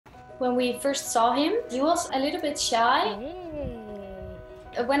When we first saw him, he was a little bit shy.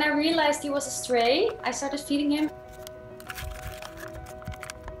 When I realized he was a stray, I started feeding him.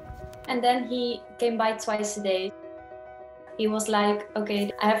 And then he came by twice a day. He was like,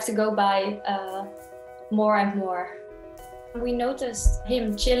 okay, I have to go by more and more. We noticed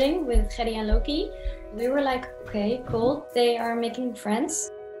him chilling with Gerry and Loki. We were like, okay, cool. They are making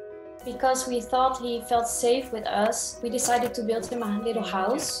friends. Because we thought he felt safe with us, we decided to build him a little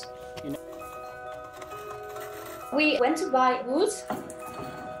house. We went to buy wood.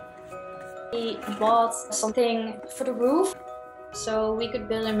 We bought something for the roof, so we could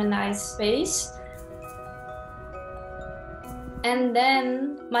build him a nice space. And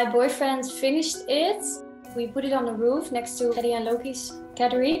then my boyfriend finished it. We put it on the roof next to Gerry and Loki's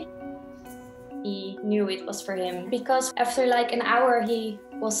cattery. He knew it was for him because after like an hour he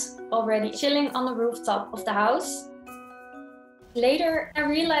was already chilling on the rooftop of the house. Later I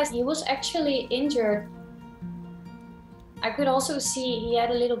realized he was actually injured. I could also see he had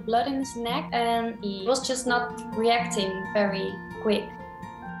a little blood in his neck and he was just not reacting very quick.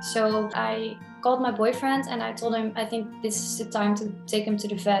 So I called my boyfriend and I told him I think this is the time to take him to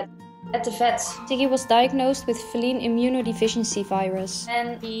the vet. At the vet, Ziggy was diagnosed with feline immunodeficiency virus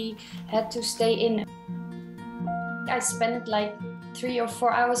and he had to stay in. I spent like 3 or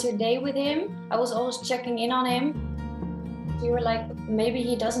 4 hours a day with him. I was always checking in on him. We were like, maybe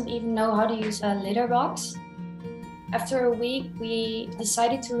he doesn't even know how to use a litter box. After a week, we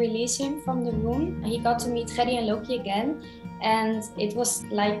decided to release him from the room. He got to meet Gerry and Loki again, and it was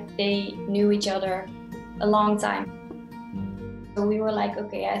like they knew each other a long time. So we were like,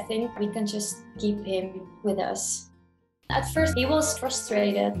 okay, I think we can just keep him with us. At first, he was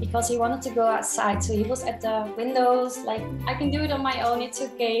frustrated because he wanted to go outside. So he was at the windows, like, I can do it on my own, it's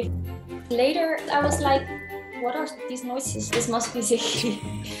okay. Later, I was like, what are these noises? This must be Ziggy.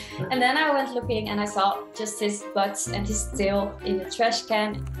 And then I went looking and I saw just his butt and his tail in the trash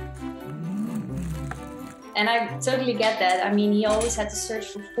can. And I totally get that. I mean, he always had to search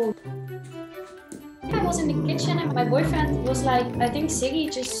for food. I was in the kitchen and my boyfriend was like, I think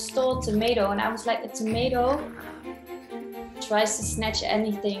Ziggy just stole a tomato. And I was like, a tomato tries to snatch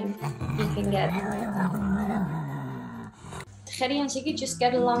anything he can get. Gerry and Ziggy just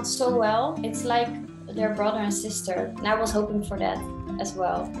get along so well. It's like their brother and sister. And I was hoping for that as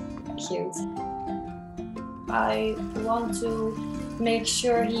well. Cute. I want to make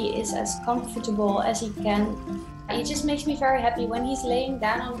sure he is as comfortable as he can. It just makes me very happy when he's laying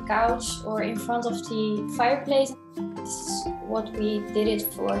down on the couch or in front of the fireplace. This is what we did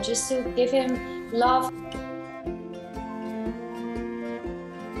it for, just to give him love.